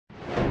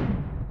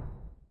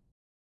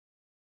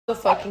The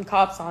fucking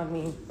cops on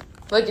me.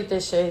 Look at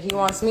this shit. He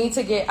wants me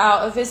to get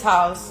out of his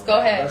house. Go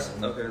ahead.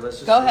 Let's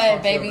just go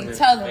ahead, baby.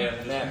 Tell him.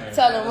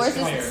 Tell him. Where's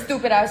this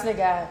stupid ass nigga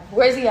at?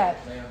 Where's he at?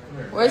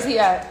 Where's he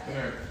at?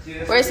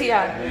 Where's he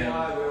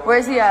at?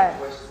 Where's he at?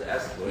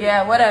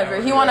 Yeah,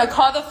 whatever. He wanna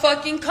call the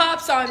fucking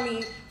cops on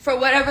me for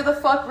whatever the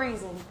fuck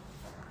reason.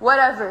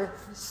 Whatever.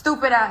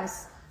 Stupid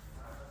ass.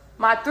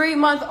 My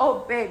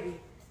 3-month-old baby.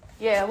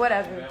 Yeah,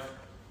 whatever.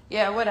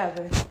 Yeah,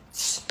 whatever.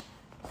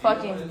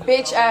 Fucking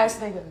bitch ass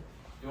nigga.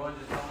 You want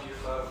to just tell me your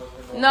side of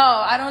what's going on? No,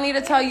 I don't need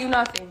to tell you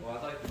nothing. Well,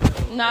 I'd like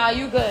to know. Nah,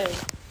 you good.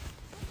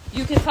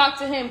 You can talk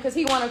to him because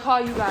he want to call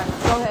you guys.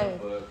 Go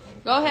ahead.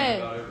 Go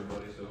ahead.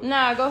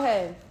 Nah, go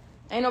ahead.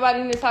 Ain't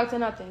nobody need to talk to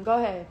nothing. Go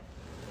ahead.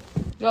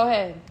 Go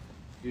ahead.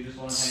 You just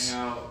want to hang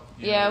out.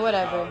 Yeah,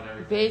 whatever.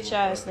 Bitch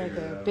ass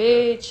nigga.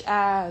 Bitch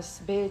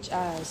ass. Bitch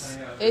ass.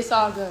 It's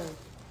all good.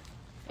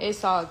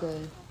 It's all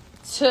good.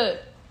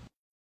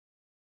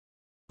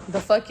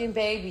 The fucking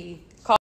baby.